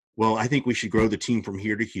 oh, well, I think we should grow the team from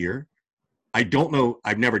here to here. I don't know.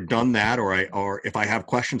 I've never done that. Or if I have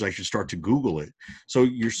questions, I should start to Google it. So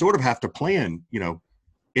you sort of have to plan,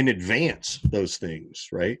 in advance those things,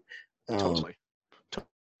 right? Totally.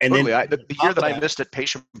 And totally. then The year that I missed at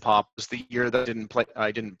Patient Pop was the year that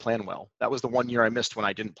I didn't plan well. That was the one year I missed when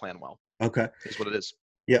I didn't plan well. Okay. Is what it is.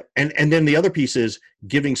 Yeah. And then the other piece is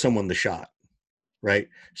giving someone the shot, right?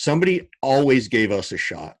 Somebody always gave us a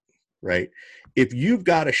shot, right? If you've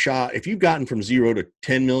got a shot, if you've gotten from 0 to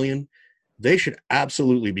 10 million, they should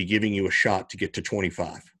absolutely be giving you a shot to get to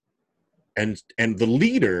 25. And the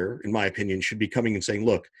leader, in my opinion, should be coming and saying,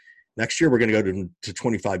 look, next year we're going to go to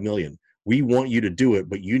 25 million. We want you to do it,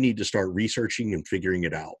 but you need to start researching and figuring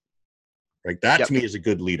it out, right? That to me is a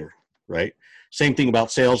good leader, right? Same thing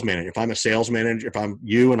about sales manager. If I'm a sales manager, if I'm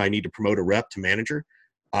you and I need to promote a rep to manager,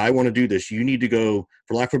 I want to do this. You need to go,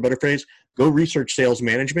 for lack of a better phrase, go research sales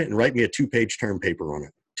management and write me a 2-page term paper on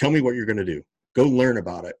it. Tell me what you're going to do. Go learn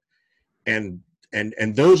about it. And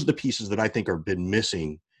those are the pieces that I think have been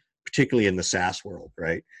missing, particularly in the SaaS world,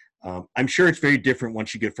 right? I'm sure it's very different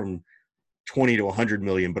once you get from 20 to 100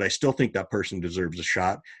 million, but I still think that person deserves a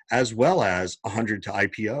shot, as well as 100 to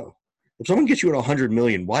IPO. If someone gets you at 100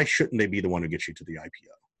 million, why shouldn't they be the one who gets you to the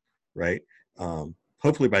IPO, right?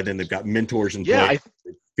 Hopefully by then they've got mentors in place,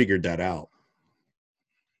 figured that out.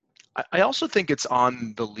 I also think it's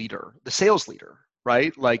on the leader, the sales leader,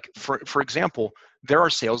 right? Like for example, there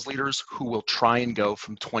are sales leaders who will try and go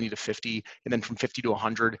from 20 to 50 and then from 50 to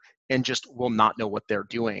 100 and just will not know what they're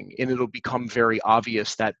doing. And it'll become very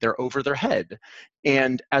obvious that they're over their head.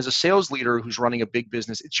 And as a sales leader who's running a big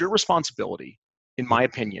business, it's your responsibility, in my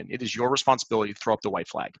opinion, it is your responsibility to throw up the white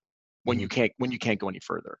flag when you can't go any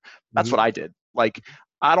further. That's what I did. Like,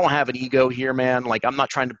 I don't have an ego here, man. Like, I'm not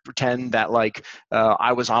trying to pretend that like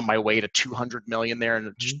I was on my way to 200 million there and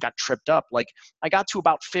it just got tripped up. Like, I got to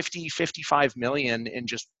about 50, 55 million and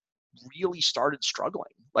just really started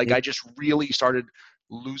struggling. Like, I just really started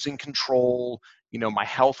losing control. You know, my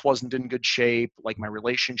health wasn't in good shape. Like, my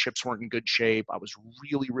relationships weren't in good shape. I was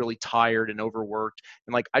really, really tired and overworked.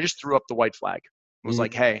 And like, I just threw up the white flag. It was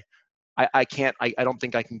like, hey, I can't, I don't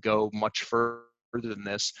think I can go much further than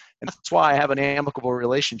this. And that's why I have an amicable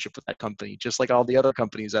relationship with that company, just like all the other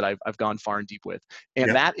companies that I've gone far and deep with.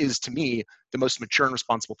 And that is, to me, the most mature and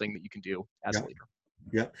responsible thing that you can do as a leader.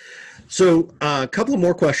 Yeah. So a couple of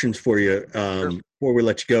more questions for you before we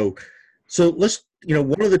let you go. So let's,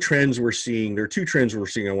 one of the trends we're seeing, there are two trends we're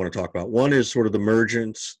seeing I want to talk about. One is sort of the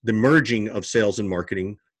merging of sales and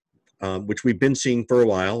marketing, which we've been seeing for a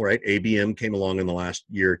while, right? ABM came along in the last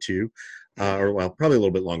year or two, or well, probably a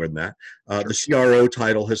little bit longer than that. The CRO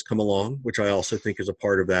title has come along, which I also think is a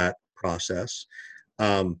part of that process. What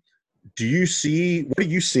are you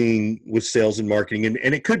seeing with sales and marketing? And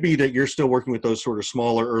it could be that you're still working with those sort of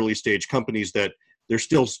smaller early stage companies that they're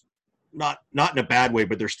still not in a bad way,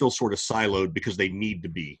 but they're still sort of siloed because they need to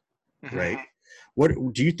be, right? What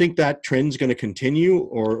do you think that trend's going to continue,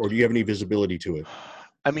 or do you have any visibility to it?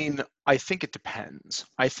 I mean, I think it depends.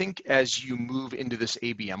 I think as you move into this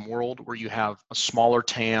ABM world where you have a smaller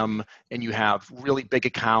TAM and you have really big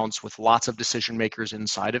accounts with lots of decision makers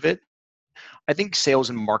inside of it, I think sales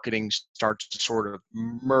and marketing starts to sort of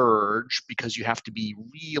merge because you have to be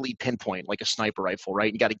really pinpoint, like a sniper rifle,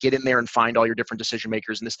 right? You got to get in there and find all your different decision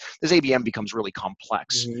makers, and this ABM becomes really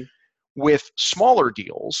complex. With smaller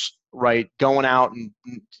deals, right, going out and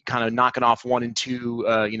kind of knocking off 1 and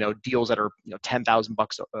 2, deals that are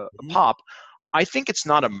 $10,000 a pop, I think it's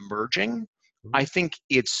not emerging. I think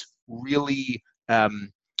it's really,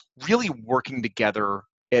 really working together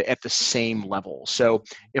at the same level. So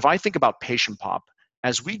if I think about Patient Pop,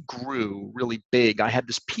 as we grew really big, I had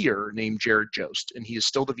this peer named Jared Jost, and he is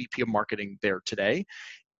still the VP of marketing there today.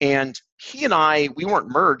 And he and I, we weren't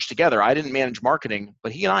merged together. I didn't manage marketing,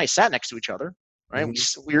 but he and I sat next to each other, right?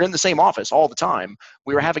 We were in the same office all the time.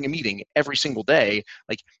 We were having a meeting every single day.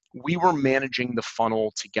 Like, we were managing the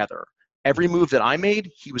funnel together. Every move that I made,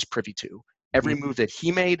 he was privy to. Every move that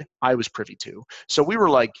he made, I was privy to. So we were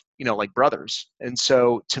like brothers. And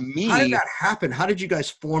so to me, how did that happen? How did you guys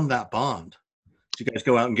form that bond? Did you guys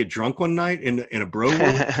go out and get drunk one night in a bro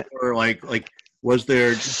world? Or like was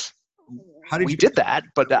there? How did we did that,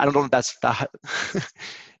 but I don't know if that's that.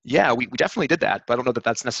 Yeah, we definitely did that, but I don't know that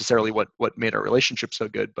that's necessarily what made our relationship so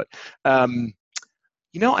good. But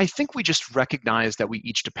I think we just recognized that we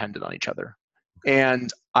each depended on each other.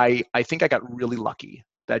 And I think I got really lucky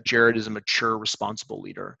that Jared is a mature, responsible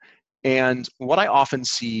leader. And what I often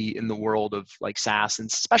see in the world of like SaaS, and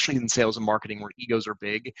especially in sales and marketing where egos are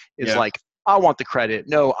big, is like, I want the credit.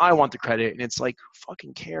 No, I want the credit. And it's like, who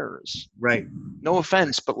fucking cares? Right. No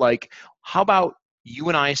offense, but like, how about you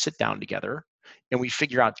and I sit down together and we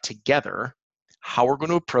figure out together how we're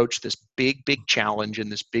going to approach this big, big challenge and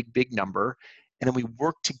this big, big number. And then we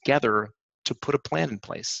work together to put a plan in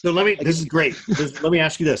place. So this is great. Let me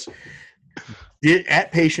ask you this.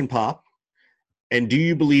 At Patient Pop, and do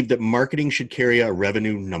you believe that marketing should carry a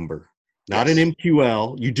revenue number? Not an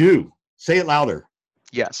MQL. You do. Say it louder.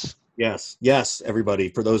 Yes. Yes. Yes, everybody.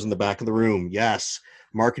 For those in the back of the room, yes.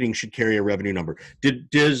 Marketing should carry a revenue number.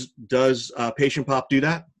 Does Patient Pop do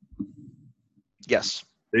that? Yes.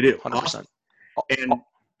 They do. 100%. Awesome. And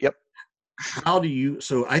yep. How do you,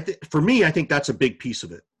 so for me, I think that's a big piece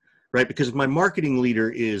of it, right? Because if my marketing leader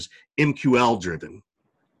is MQL driven,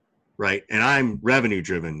 right, and I'm revenue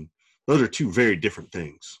driven, those are two very different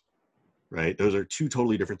things, right? Those are two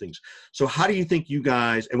totally different things. So how do you think you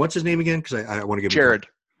guys, and what's his name again? Because I want to give Jared.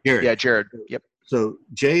 Jared. Yeah, Jared. Yep. So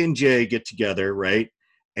J and J get together, right?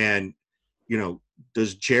 And,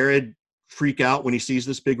 does Jared freak out when he sees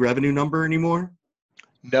this big revenue number anymore?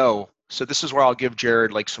 No. So this is where I'll give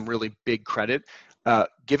Jared like some really big credit.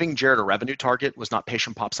 Giving Jared a revenue target was not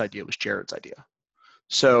Patient Pop's idea, it was Jared's idea.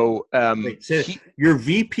 So your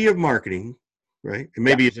VP of marketing, right? And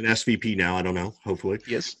maybe it's an SVP now. I don't know. Hopefully.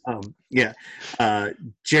 Yes.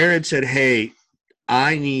 Jared said, "Hey,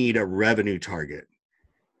 I need a revenue target."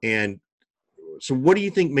 And so what do you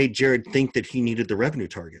think made Jared think that he needed the revenue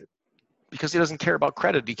target? Because he doesn't care about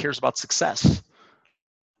credit. He cares about success.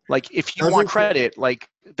 Like, if you want credit, like,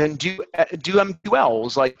 then do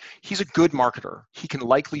MQLs. Like, he's a good marketer. He can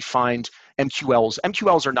likely find MQLs.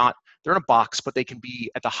 MQLs are not they're in a box, but they can be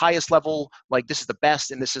at the highest level, like this is the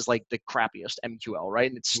best and this is like the crappiest MQL, right?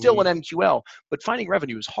 And it's still Mm-hmm. an MQL, but finding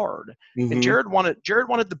revenue is hard. And Mm-hmm. Jared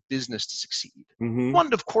wanted the business to succeed. He Mm-hmm.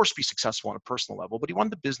 wanted, of course, be successful on a personal level, but he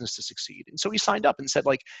wanted the business to succeed. And so he signed up and said,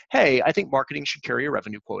 like, hey, I think marketing should carry a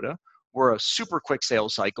revenue quota. We're a super quick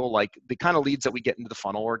sales cycle. Like the kind of leads that we get into the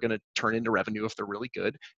funnel are going to turn into revenue if they're really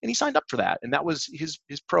good. And he signed up for that. And that was his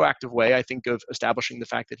proactive way, I think, of establishing the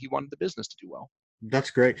fact that he wanted the business to do well.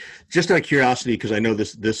 That's great. Just out of curiosity, because I know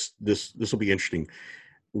this will be interesting.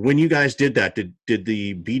 When you guys did that, did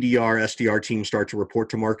the BDR SDR team start to report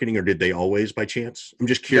to marketing, or did they always by chance? I'm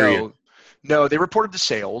just curious. No, they reported to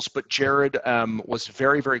sales, but Jared was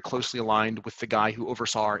very, very closely aligned with the guy who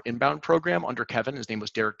oversaw our inbound program under Kevin. His name was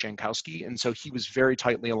Derek Jankowski. And so he was very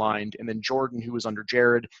tightly aligned. And then Jordan, who was under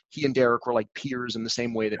Jared, he and Derek were like peers in the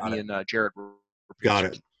same way that Got me it. and Jared were Got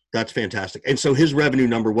producers. it. That's fantastic. And so his revenue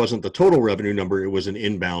number wasn't the total revenue number; it was an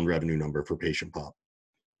inbound revenue number for Patient Pop.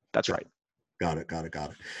 That's right. Got it. Got it. Got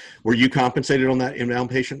it. Were you compensated on that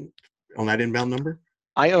inbound number?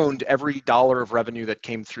 I owned every dollar of revenue that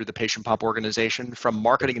came through the Patient Pop organization, from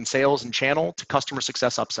marketing and sales and channel to customer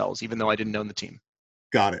success upsells, even though I didn't own the team.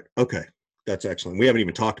 Got it. Okay. That's excellent. We haven't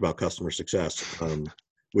even talked about customer success,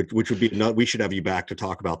 which would be we should have you back to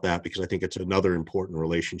talk about that, because I think it's another important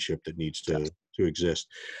relationship that needs to exist.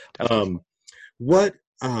 Definitely. What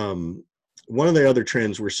one of the other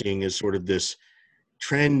trends we're seeing is sort of this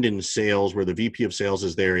trend in sales where the VP of sales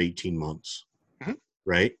is there 18 months, Mm-hmm.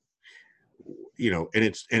 right? And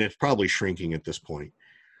it's probably shrinking at this point.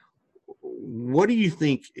 What do you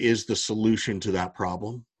think is the solution to that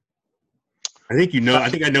problem? I think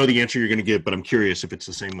I know the answer you're going to give, but I'm curious if it's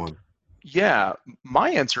the same one. Yeah, my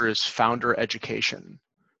answer is founder education.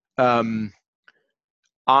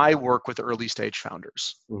 I work with early stage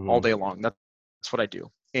founders all day long. That's what I do.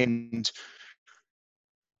 And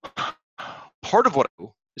part of what I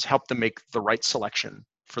do is help them make the right selection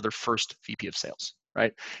for their first VP of sales,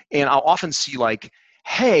 right? And I'll often see like,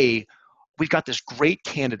 hey, we've got this great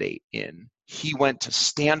candidate in. He went to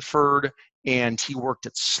Stanford and he worked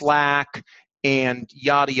at Slack and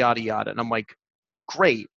yada, yada, yada. And I'm like,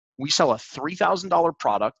 great. We sell a $3,000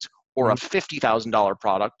 product or a $50,000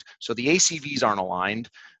 product. So the ACVs aren't aligned.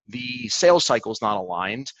 The sales cycle is not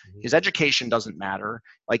aligned. His education doesn't matter.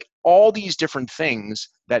 Like all these different things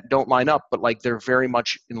that don't line up, but like they're very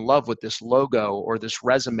much in love with this logo or this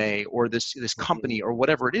resume or this company or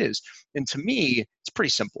whatever it is. And to me, it's pretty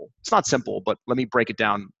simple. It's not simple, but let me break it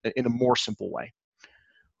down in a more simple way.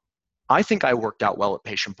 I think I worked out well at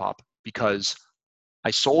Patient Pop because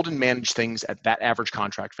I sold and managed things at that average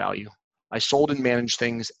contract value. I sold and managed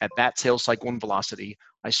things at that sales cycle and velocity.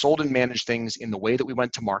 I sold and managed things in the way that we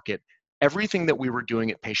went to market. Everything that we were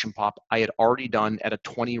doing at Patient Pop, I had already done at a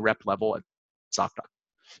 20 rep level at ZocDoc.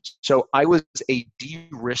 So I was a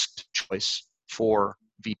de-risked choice for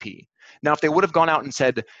VP. Now, if they would have gone out and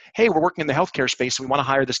said, hey, we're working in the healthcare space, and we want to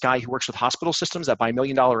hire this guy who works with hospital systems that buy $1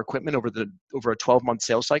 million equipment over a 12-month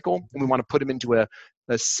sales cycle, and we want to put him into a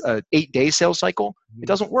 8-day sales cycle, it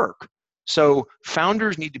doesn't work. So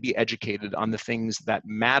founders need to be educated on the things that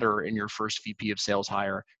matter in your first VP of sales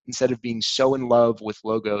hire instead of being so in love with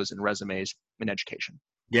logos and resumes and education.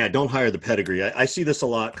 Yeah, don't hire the pedigree. I see this a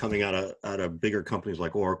lot coming out of bigger companies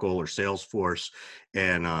like Oracle or Salesforce,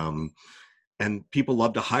 and people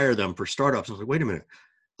love to hire them for startups. I was like, wait a minute,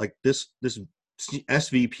 like this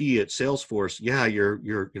SVP at Salesforce, yeah,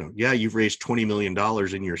 you've raised $20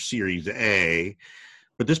 million in your Series A,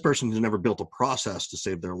 but this person has never built a process to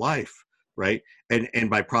save their life, right? And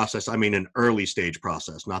by process, I mean an early stage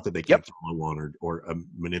process, not that they can't follow one or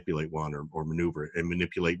manipulate one or maneuver it. And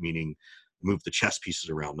manipulate meaning move the chess pieces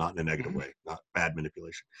around, not in a negative way, not bad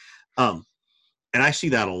manipulation. And I see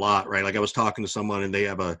that a lot, right? Like I was talking to someone and they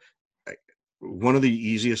have one of the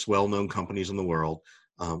easiest well-known companies in the world.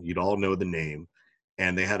 You'd all know the name.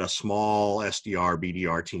 And they had a small SDR,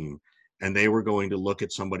 BDR team. And they were going to look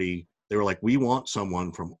at somebody. They were like, we want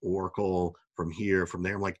someone from Oracle, from here, from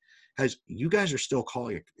there. I'm like, guys, you guys are still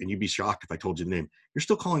calling, and you'd be shocked if I told you the name. You're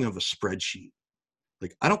still calling of a spreadsheet.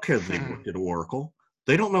 Like, I don't care that they worked at Oracle.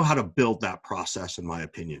 They don't know how to build that process, in my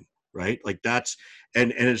opinion, right? Like that's,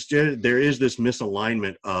 and it's just, there is this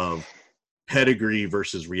misalignment of pedigree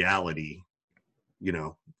versus reality,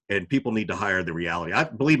 and people need to hire the reality.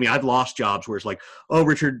 Believe me, I've lost jobs where it's like, oh,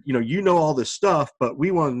 Richard, you know all this stuff, but we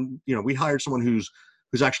hired someone who's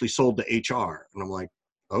actually sold to HR. And I'm like,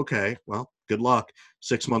 okay, well, good luck.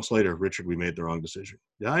 6 months later, Richard, we made the wrong decision.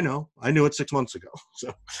 Yeah, I know. I knew it 6 months ago.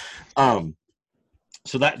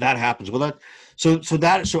 So that happens. Well, so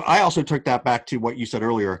I also took that back to what you said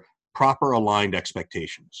earlier, proper aligned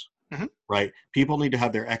expectations, Mhm. right? People need to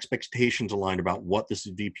have their expectations aligned about what this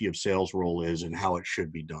VP of sales role is and how it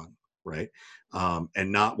should be done, right?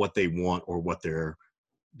 And not what they want or what their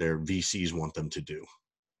VCs want them to do,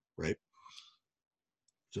 right?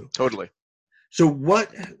 So, Totally. so what?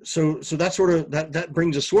 So that sort of that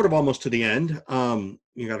brings us sort of almost to the end.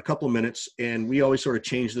 You got a couple of minutes, and we always sort of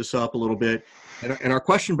change this up a little bit. And our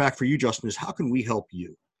question back for you, Justin, is how can we help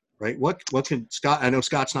you, right? What can Scott? I know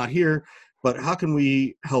Scott's not here, but how can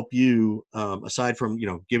we help you aside from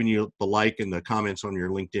giving you the like and the comments on your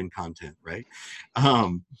LinkedIn content, right?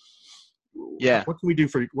 Um, Yeah. what can we do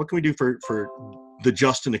for the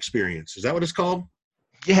Justin experience? Is that what it's called?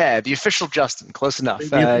 Yeah, the official Justin, close enough.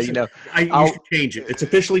 The official, you I'll should change it. It's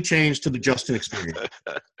officially changed to the Justin experience.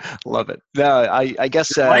 love it. No, I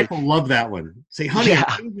guess, Your wife will love that one. Say, honey, I'm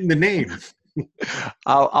yeah, changing the name.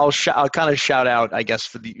 I'll kind of shout out, I guess,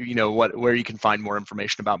 for the, where you can find more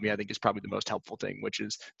information about me, I think is probably the most helpful thing, which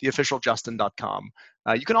is theofficialjustin.com.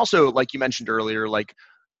 You can also, like you mentioned earlier, like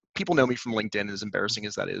people know me from LinkedIn, as embarrassing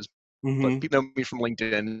as that is, but Mm-hmm. people know me from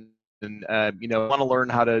LinkedIn. And want to learn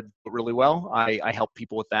how to do it really well, I help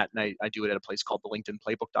people with that, and I do it at a place called the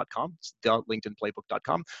linkedinplaybook.com. It's the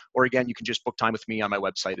linkedinplaybook.com. Or again, you can just book time with me on my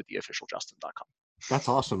website at theofficialjustin.com. That's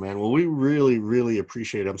awesome, man. Well, we really, really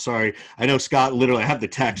appreciate it. I'm sorry. I know Scott literally, I have the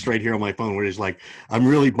text right here on my phone where he's like, I'm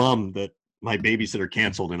really bummed that my babysitter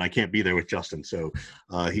canceled and I can't be there with Justin. So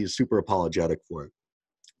he's super apologetic for it.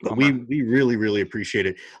 But we Bummer. really, really appreciate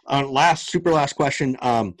it. Last question.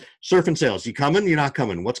 Surf and sales. You coming? You're not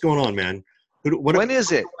coming. What's going on, man? When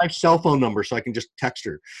is it? My cell phone number so I can just text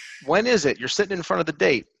her. When is it? You're sitting in front of the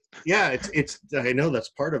date. Yeah, it's. I know that's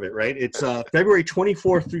part of it, right? It's February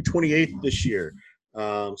 24th through 28th this year.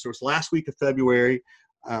 So it's last week of February.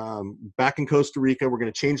 Back in Costa Rica, we're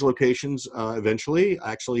going to change locations eventually,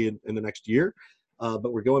 actually in the next year.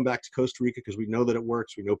 But we're going back to Costa Rica because we know that it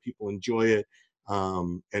works. We know people enjoy it.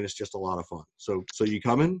 And it's just a lot of fun. So you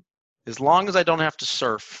coming? As long as I don't have to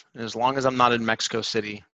surf, and as long as I'm not in Mexico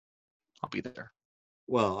City, I'll be there.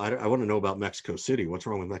 Well, I want to know about Mexico City. What's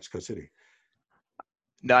wrong with Mexico City?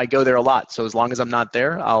 No, I go there a lot, so as long as I'm not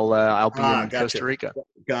there, I'll be in Gotcha. Costa Rica.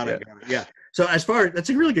 Got Yeah. it. Yeah. So that's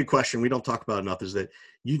a really good question. We don't talk about enough is that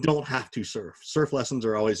you don't have to surf. Surf lessons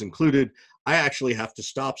are always included. I actually have to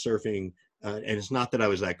stop surfing. And it's not that I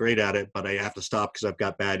was that great at it, but I have to stop because I've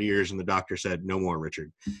got bad ears and the doctor said, no more,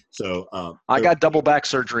 Richard. So I got double back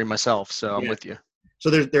surgery myself, so I'm yeah. with you. So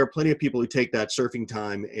there are plenty of people who take that surfing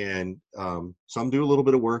time and some do a little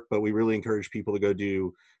bit of work, but we really encourage people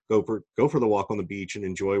to go for the walk on the beach and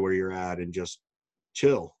enjoy where you're at and just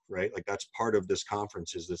chill, right? Like that's part of this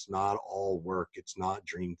conference is it's not all work. It's not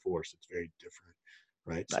Dreamforce. It's very different,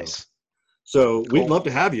 right? Nice. So Cool. we'd love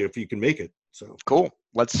to have you if you can make it. So cool.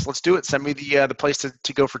 Let's do it. Send me the place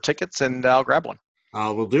to go for tickets and I'll grab one.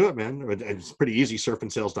 We'll do it, man. It's pretty easy,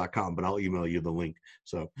 surfandsales.com, but I'll email you the link.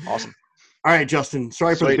 So awesome. All right, Justin.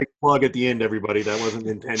 Sorry for Sweet. the big plug at the end, everybody. That wasn't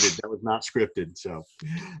intended. That was not scripted. So,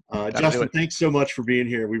 Justin, thanks so much for being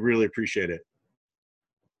here. We really appreciate it.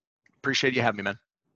 Appreciate you having me, man.